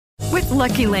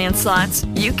Lucky Land Slots,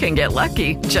 you can get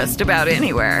lucky just about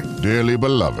anywhere. Dearly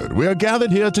beloved, we are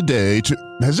gathered here today to...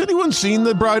 Has anyone seen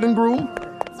the bride and groom?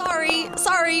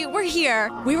 Sorry, we're here.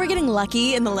 We were getting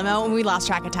lucky in the limo and we lost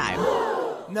track of time.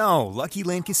 No, Lucky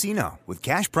Land Casino, with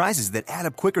cash prizes that add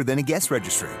up quicker than a guest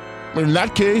registry. In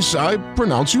that case, I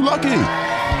pronounce you lucky.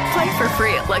 Play for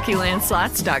free at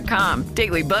LuckyLandSlots.com.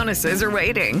 Daily bonuses are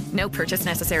waiting. No purchase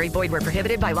necessary. Void where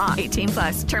prohibited by law.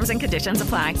 18+. Terms and conditions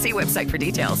apply. See website for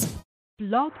details.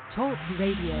 Blog Talk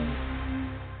Radio.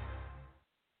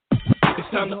 It's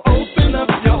time to open up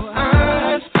your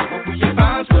eyes. What we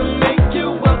advise will make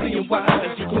you wealthy and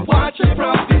wise. You can watch your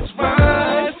profits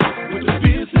rise with the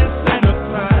business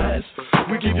enterprise.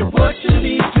 We give you what you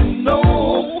need to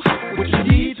know, what you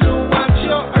need to watch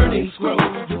your earnings grow.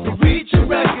 You can reach your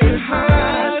record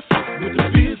highs with the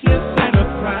business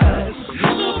enterprise.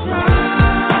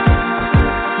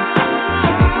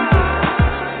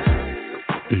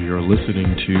 You're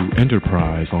listening to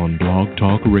Enterprise on Blog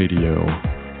Talk Radio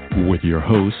with your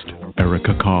host,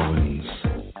 Erica Collins.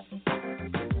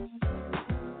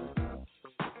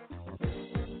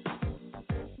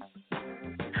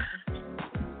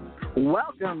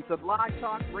 Welcome to Blog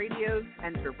Talk Radio's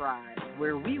Enterprise,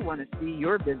 where we want to see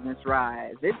your business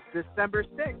rise. It's December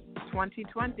 6th,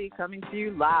 2020, coming to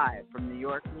you live from New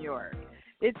York, New York.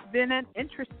 It's been an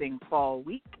interesting fall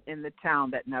week in the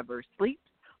town that never sleeps,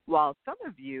 while some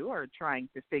of you are trying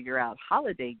to figure out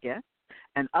holiday gifts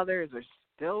and others are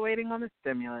still waiting on the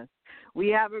stimulus. We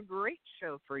have a great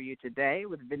show for you today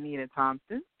with Vanita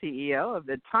Thompson, CEO of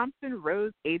the Thompson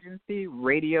Rose Agency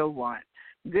Radio 1.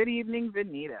 Good evening,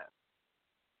 Vanita.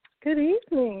 Good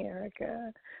evening,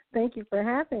 Erica. Thank you for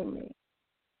having me.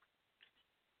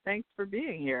 Thanks for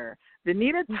being here.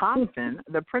 Vanita Thompson,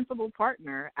 the principal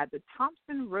partner at the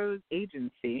Thompson Rose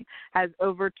Agency, has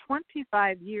over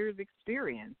 25 years'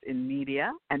 experience in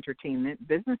media, entertainment,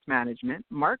 business management,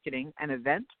 marketing, and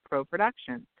event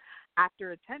pro-production.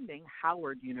 After attending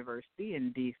Howard University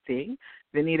in D.C.,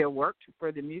 Vanita worked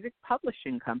for the music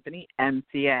publishing company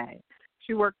MCA.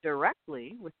 She worked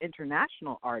directly with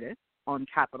international artists on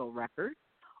Capitol Records,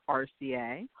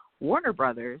 RCA, Warner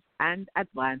Brothers, and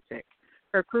Atlantic.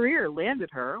 Her career landed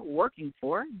her working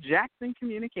for Jackson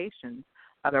Communications,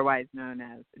 otherwise known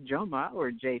as JOMA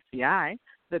or JCI,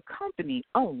 the company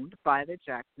owned by the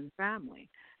Jackson family.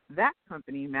 That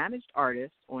company managed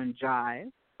artists on Jive,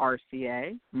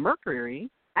 RCA, Mercury,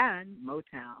 and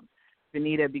Motown.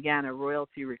 Vanita began a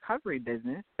royalty recovery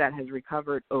business that has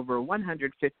recovered over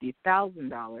 $150,000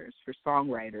 for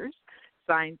songwriters,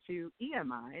 signed to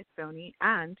EMI, Sony,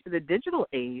 and to the digital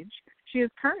age. She is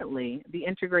currently the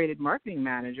integrated marketing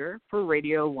manager for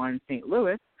Radio 1 St.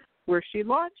 Louis, where she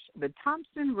launched the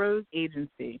Thompson Rose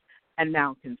Agency and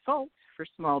now consults for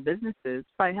small businesses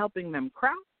by helping them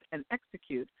craft and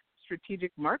execute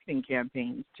strategic marketing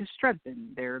campaigns to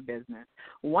strengthen their business.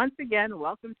 Once again,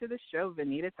 welcome to the show,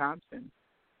 Vanita Thompson.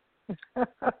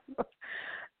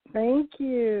 Thank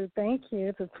you.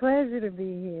 It's a pleasure to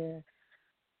be here.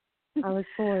 I look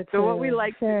forward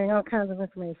to sharing all kinds of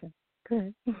information.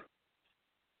 Good.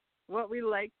 What we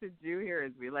like to do here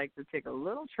is we like to take a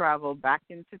little travel back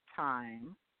into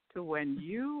time to when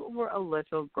you were a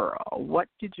little girl. What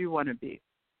did you want to be?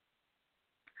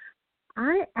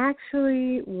 I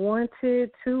actually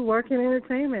wanted to work in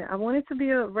entertainment. I wanted to be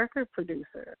a record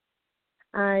producer.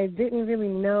 I didn't really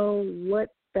know what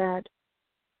that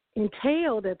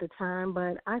entailed at the time,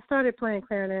 but I started playing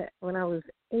clarinet when I was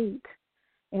 8,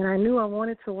 and I knew I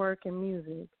wanted to work in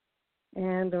music.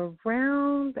 And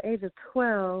around the age of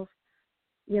 12,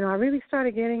 I really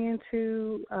started getting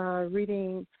into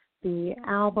reading the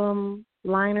album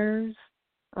liners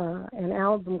and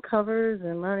album covers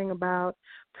and learning about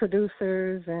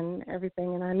producers and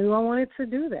everything, and I knew I wanted to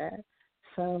do that.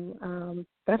 So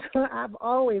that's what I've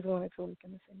always wanted to work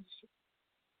in this industry.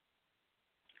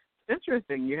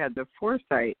 Interesting. You had the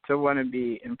foresight to want to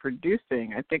be in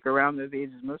producing. I think around those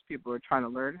ages, most people are trying to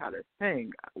learn how to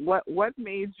sing. What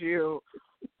made you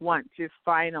want to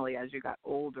finally, as you got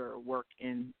older, work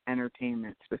in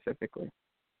entertainment specifically?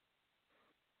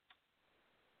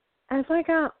 As I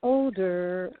got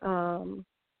older,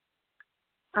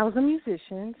 I was a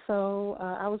musician, so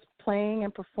I was playing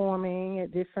and performing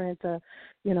at different,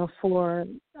 for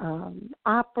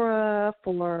opera,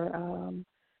 for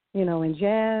in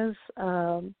jazz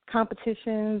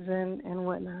competitions and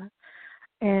whatnot.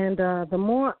 And the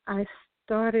more I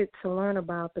started to learn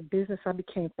about the business, I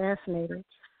became fascinated.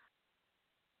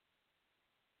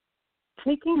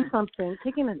 Taking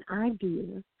an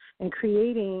idea and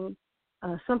creating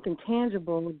something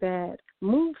tangible that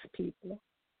moves people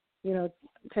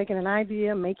taking an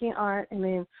idea, making art, and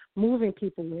then moving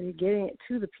people with it, getting it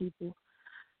to the people.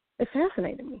 It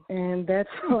fascinated me, and that's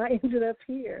how I ended up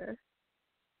here.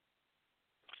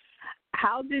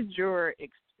 How did your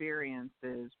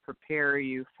experiences prepare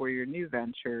you for your new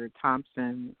venture,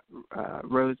 Thompson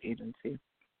Rose Agency?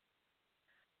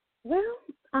 Well,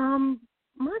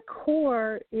 my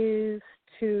core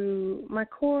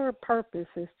purpose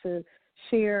is to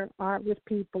share art with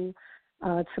people,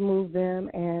 to move them,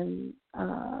 and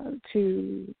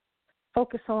to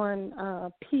focus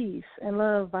on peace and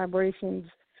love vibrations.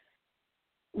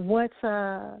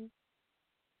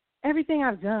 Everything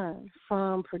I've done,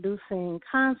 from producing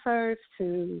concerts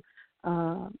to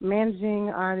managing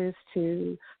artists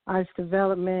to artist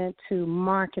development to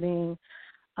marketing,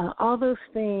 all those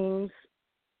things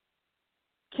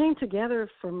came together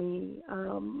for me.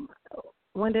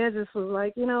 One day I just was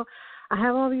like, I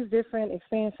have all these different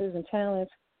experiences and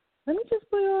talents. Let me just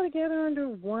put it all together under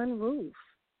one roof.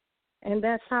 And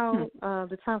that's how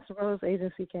the Thompson Rose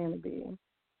Agency came to be.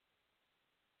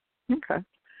 Okay.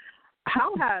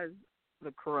 How has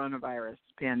the coronavirus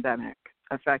pandemic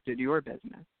affected your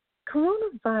business?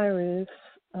 Coronavirus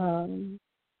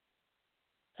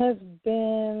has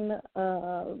been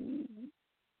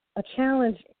a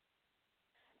challenge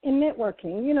in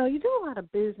networking. You do a lot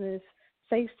of business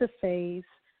face-to-face,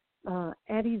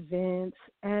 at events,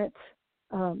 at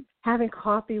having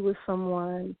coffee with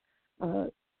someone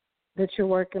that you're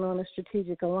working on a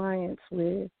strategic alliance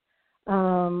with.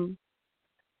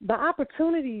 The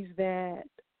opportunities that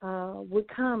would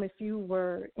come if you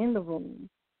were in the room,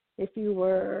 if you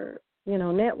were,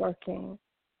 networking,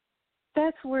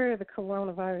 that's where the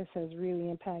coronavirus has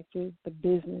really impacted the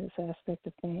business aspect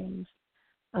of things.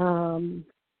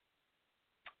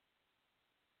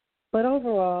 But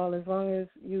overall, as long as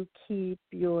you keep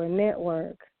your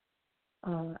network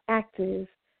active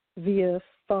via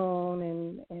phone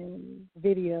and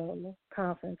video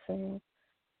conferencing,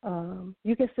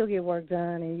 you can still get work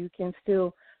done, and you can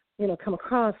still, come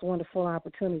across wonderful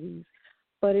opportunities.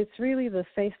 But it's really the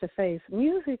face-to-face.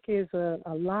 Music is a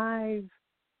live,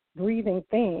 breathing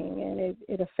thing, and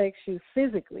it affects you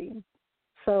physically.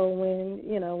 So when,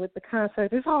 with the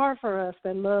concert, it's hard for us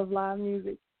that love live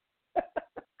music,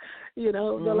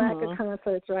 the lack of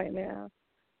concerts right now.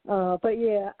 But,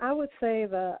 yeah, I would say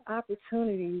the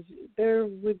opportunities, there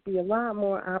would be a lot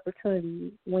more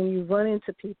opportunity when you run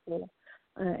into people.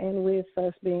 And with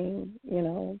us being,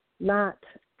 not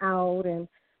out and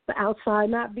the outside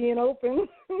not being open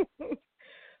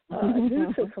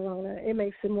due to Corona, it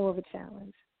makes it more of a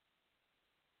challenge.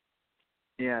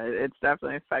 Yeah, it's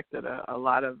definitely affected a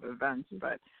lot of events,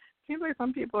 but it seems like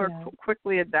some people are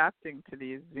quickly adapting to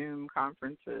these Zoom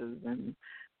conferences and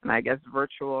I guess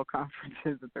virtual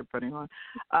conferences that they're putting on.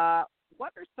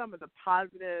 What are some of the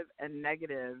positive and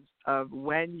negatives of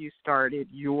when you started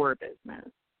your business?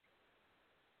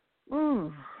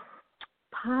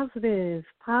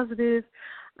 Positive.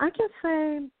 I could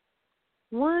say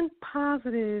one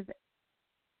positive,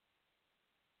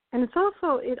 and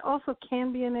it also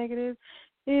can be a negative,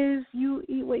 is you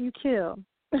eat what you kill.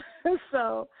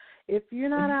 So if you're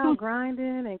not out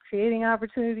grinding and creating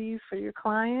opportunities for your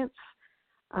clients,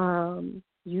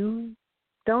 you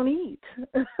don't eat.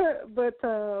 But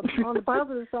on the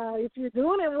positive side, if you're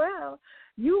doing it well,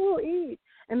 you will eat,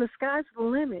 and the sky's the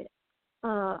limit.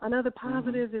 Another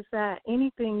positive is that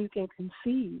anything you can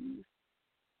conceive,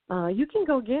 you can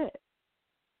go get.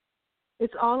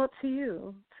 It's all up to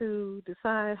you to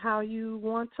decide how you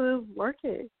want to work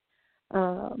it.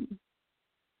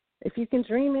 If you can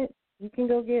dream it, you can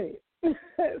go get it.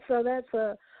 So that's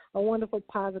a wonderful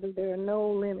positive. There are no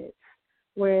limits.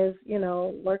 Whereas,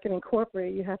 working in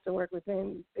corporate, you have to work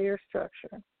within their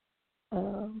structure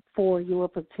for your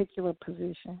particular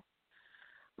position.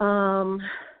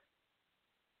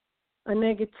 A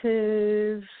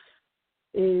negative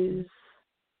is,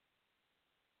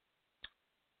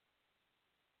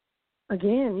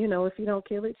 again, if you don't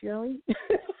kill it, you don't eat.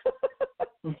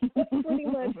 That's pretty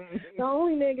much the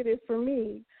only negative for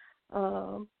me.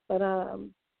 But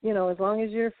as long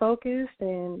as you're focused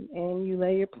and you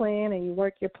lay your plan and you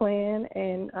work your plan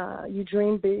and you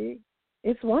dream big,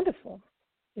 it's wonderful.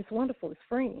 It's wonderful. It's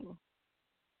freeing.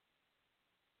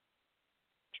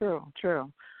 True.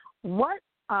 What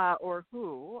or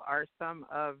who are some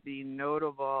of the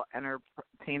notable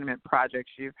entertainment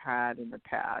projects you've had in the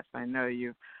past? I know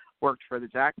you've worked for the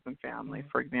Jackson family,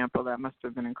 for example. That must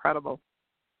have been incredible.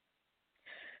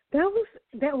 That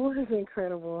was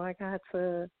incredible. I got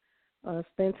to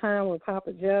spend time with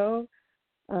Papa Joe.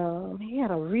 He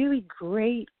had a really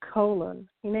great cola.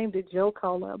 He named it Joe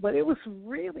Cola, but it was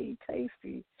really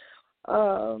tasty.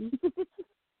 Um,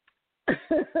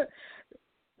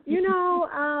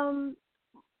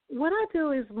 what I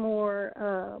do is more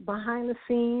behind the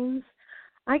scenes.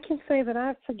 I can say that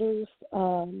I've produced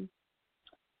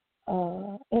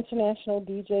international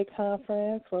DJ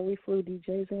conference where we flew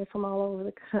DJs in from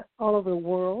all over the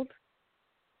world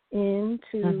in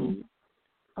to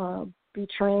be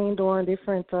trained on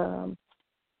different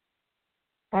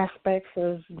aspects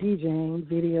of DJing,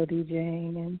 video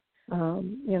DJing,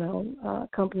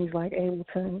 and companies like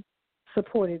Ableton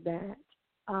supported that.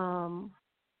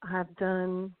 I've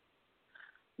done,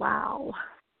 I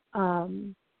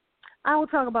will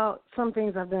talk about some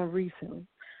things I've done recently,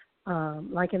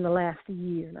 like in the last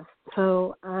year.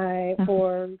 So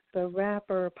for the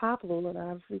rapper Pop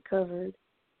Lula, I've recovered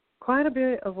quite a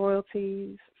bit of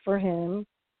royalties for him.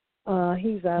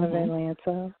 He's out of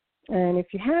Atlanta. And if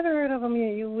you haven't heard of him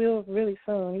yet, you will really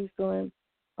soon. He's doing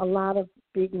a lot of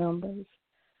big numbers.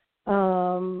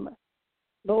 The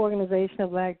Organization of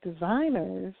Black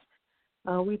Designers,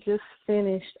 we just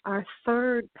finished our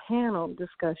third panel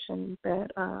discussion that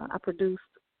I produced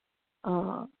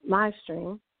live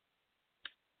stream.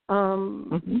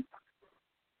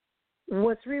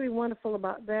 What's really wonderful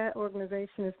about that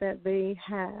organization is that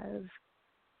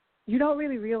you don't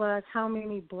really realize how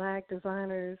many Black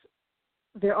designers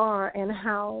there are and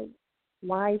how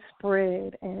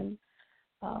widespread and,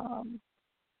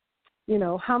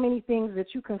 how many things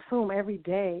that you consume every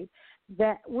day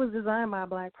that was designed by a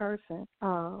Black person.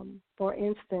 For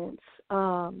instance,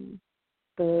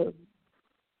 the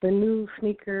new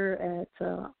sneaker at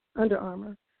Under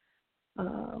Armour,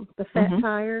 the Fat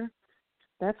Tire,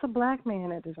 that's a Black man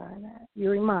that designed that,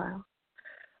 Yuri Mile.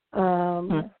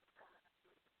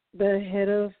 The head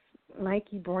of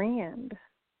Nike brand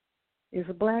is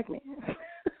a Black man.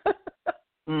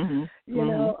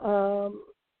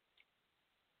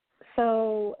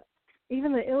 So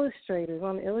even the illustrators,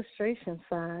 on the illustration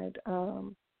side,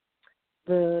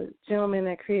 the gentleman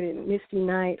that created Misty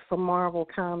Knight for Marvel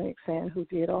Comics and who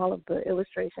did all of the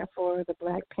illustration for the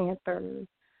Black Panther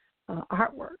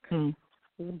artwork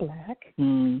is Black.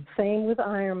 Same with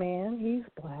Iron Man, he's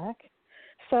Black.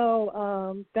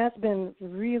 So that's been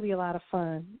really a lot of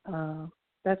fun.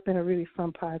 That's been a really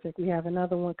fun project. We have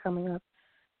another one coming up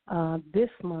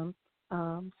this month.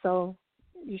 So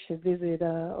you should visit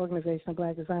Organization of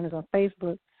Black Designers on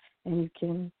Facebook, and you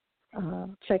can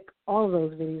check all of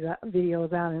those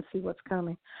videos out and see what's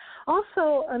coming.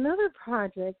 Also, another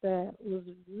project that was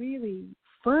really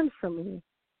fun for me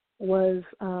was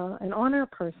an on-air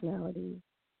personality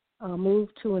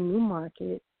moved to a new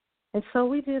market. And so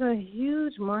we did a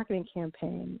huge marketing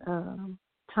campaign.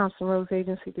 Thompson Rose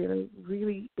Agency did a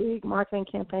really big marketing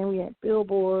campaign. We had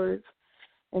billboards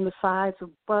and the sides of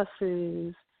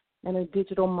buses and a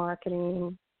digital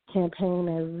marketing campaign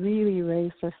that really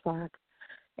raised her stock.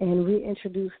 And we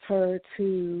introduced her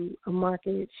to a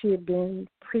market she had been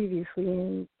previously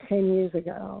in 10 years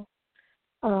ago.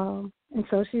 And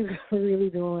so she's really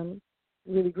doing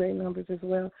really great numbers as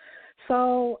well.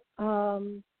 So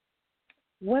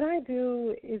what I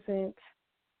do isn't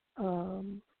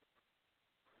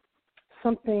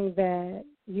something that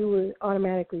you would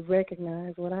automatically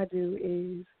recognize. What I do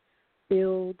is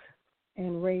build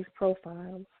and raise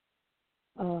profiles,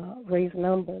 raise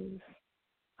numbers,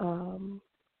 and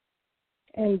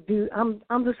I'm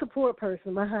the support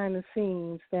person behind the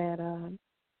scenes that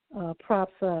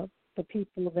props up the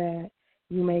people that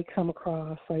you may come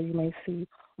across or you may see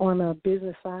on the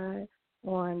business side,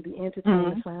 on the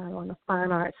entertainment side, on the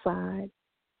fine art side.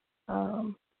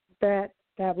 That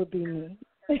would be me.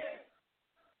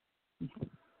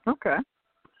 Okay.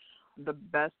 The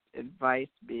best advice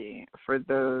be for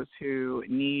those who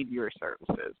need your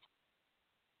services?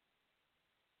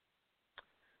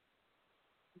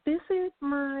 Visit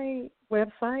my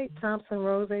website,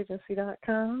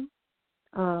 ThompsonRoseAgency.com.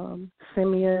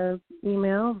 Send me an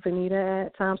email, Vanita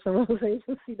at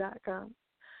ThompsonRoseAgency.com,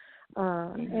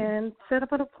 and set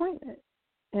up an appointment.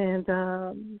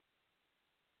 And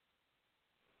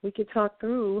we could talk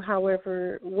through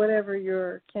whatever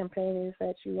your campaign is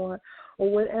that you want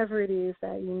or whatever it is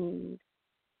that you need.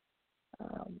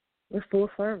 We're full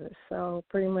service, so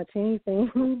pretty much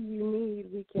anything you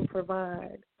need, we can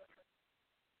provide.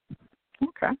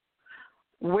 Okay.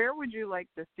 Where would you like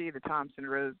to see the Thompson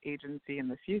Rose Agency in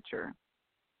the future?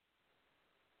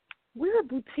 We're a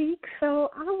boutique, so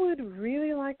I would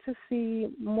really like to see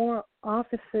more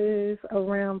offices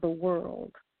around the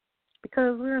world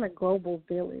because we're in a global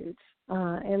village,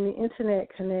 and the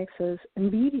Internet connects us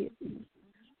immediately.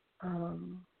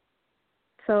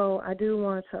 So I do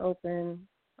want to open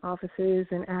offices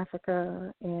in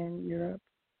Africa and Europe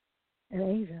and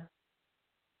Asia.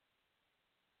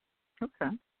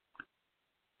 Okay.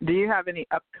 Do you have any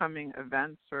upcoming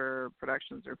events or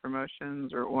productions or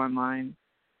promotions or online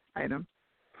items?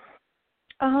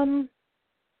 There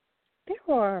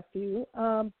are a few.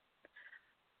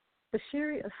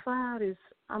 Bashiri Assad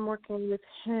I'm working with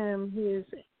him. He is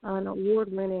an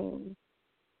award-winning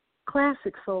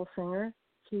classic soul singer.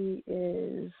 He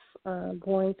is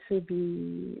going to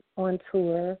be on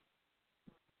tour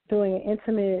doing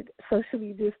intimate,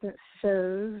 socially distanced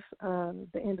shows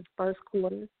the end of the first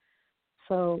quarter.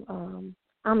 So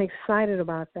I'm excited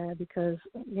about that because,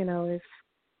 if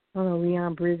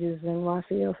Leon Bridges and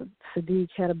Raphael Sadiq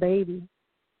had a baby,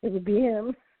 it would be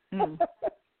him.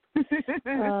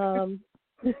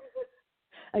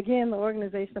 Again, the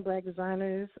Organization of Black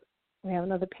Designers, we have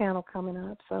another panel coming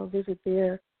up, so visit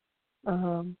their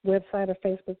website or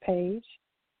Facebook page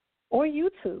or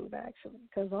YouTube, actually,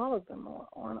 because all of them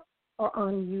are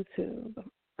on YouTube.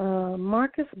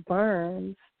 Marcus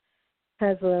Burns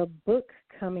has a book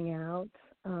coming out.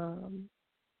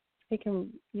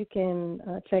 You can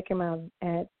check him out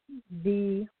at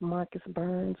the Marcus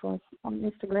Burns on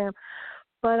Instagram.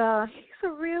 But he's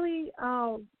a really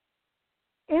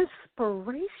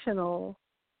inspirational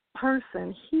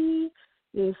person. He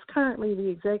is currently the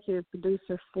executive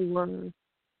producer for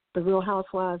The Real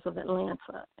Housewives of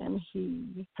Atlanta, and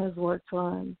he has worked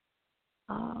on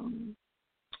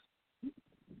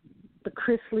The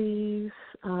Chrisleys,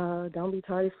 Don't Be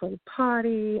Tardy for the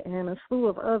Party, and a slew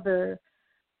of other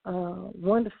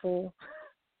wonderful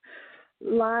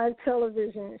live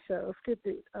television shows,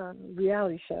 scripted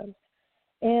reality shows.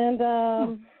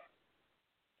 And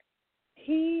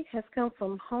he has come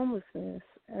from homelessness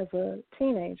as a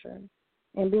teenager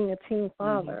and being a teen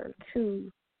father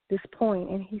to this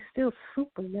point, and he's still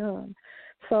super young.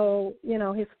 So,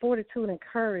 his fortitude and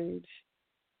courage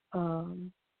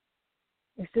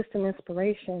is just an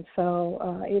inspiration. So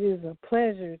it is a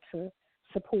pleasure to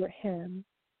support him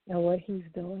and what he's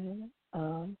doing.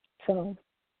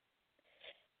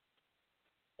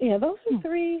 Those are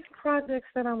 3 projects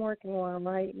that I'm working on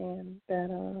right now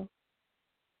that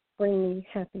bring me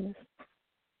happiness.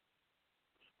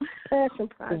 Passion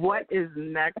project. What is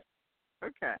next?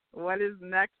 Okay. What is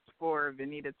next for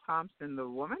Vanita Thompson, the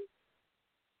woman?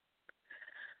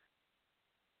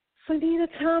 Vanita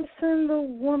Thompson, the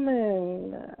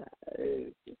woman.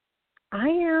 I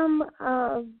am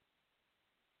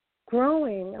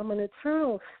growing. I'm an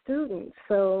eternal student,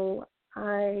 so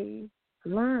I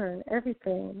learn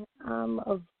everything. I'm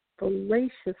a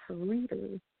voracious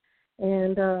reader,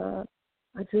 and I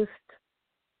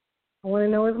want to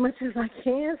know as much as I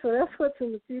can, so that's what's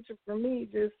in the future for me,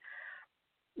 just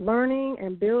learning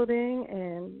and building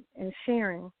and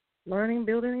sharing. Learning,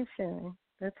 building, and sharing.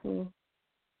 That's me.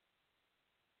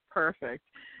 Perfect.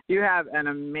 You have an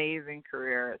amazing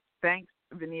career. Thanks,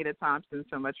 Vanita Thompson,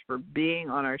 so much for being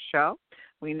on our show.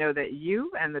 We know that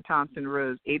you and the Thompson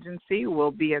Rose Agency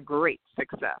will be a great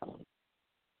success.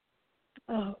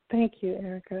 Oh, thank you,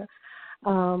 Erica.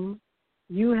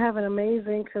 You have an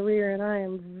amazing career, and I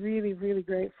am really, really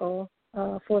grateful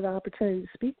for the opportunity to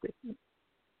speak with you.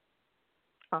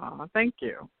 Oh, thank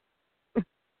you.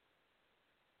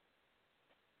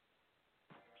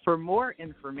 For more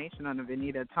information on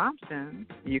Vanita Thompson,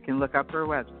 you can look up her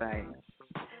website.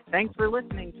 Thanks for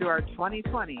listening to our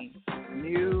 2020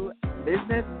 new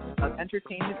Business of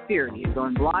Entertainment series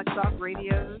on Blog Talk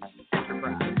Radio's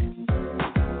Enterprise.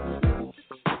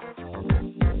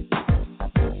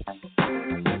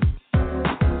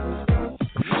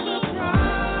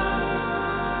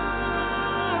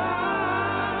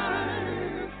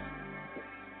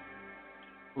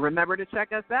 Remember to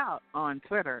check us out on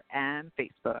Twitter and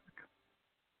Facebook.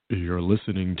 You're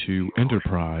listening to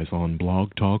Enterprise on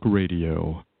Blog Talk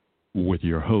Radio with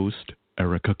your host,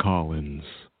 Erica Collins.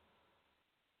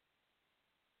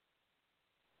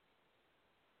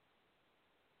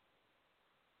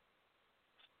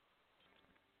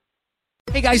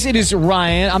 Hey guys, it is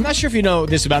Ryan. I'm not sure if you know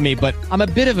this about me, but I'm a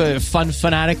bit of a fun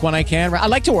fanatic when I can. I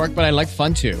like to work, but I like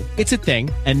fun too. It's a thing.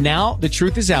 And now the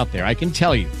truth is out there. I can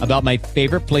tell you about my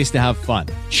favorite place to have fun.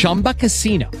 Chumba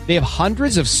Casino. They have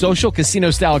hundreds of social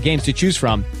casino style games to choose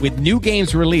from with new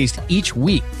games released each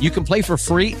week. You can play for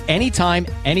free anytime,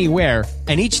 anywhere.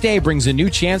 And each day brings a new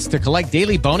chance to collect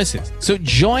daily bonuses. So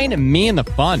join me in the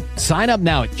fun. Sign up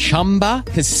now at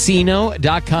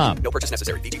ChumbaCasino.com. No purchase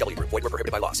necessary. VGW. Void where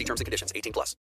prohibited by law. See terms and conditions. 18+.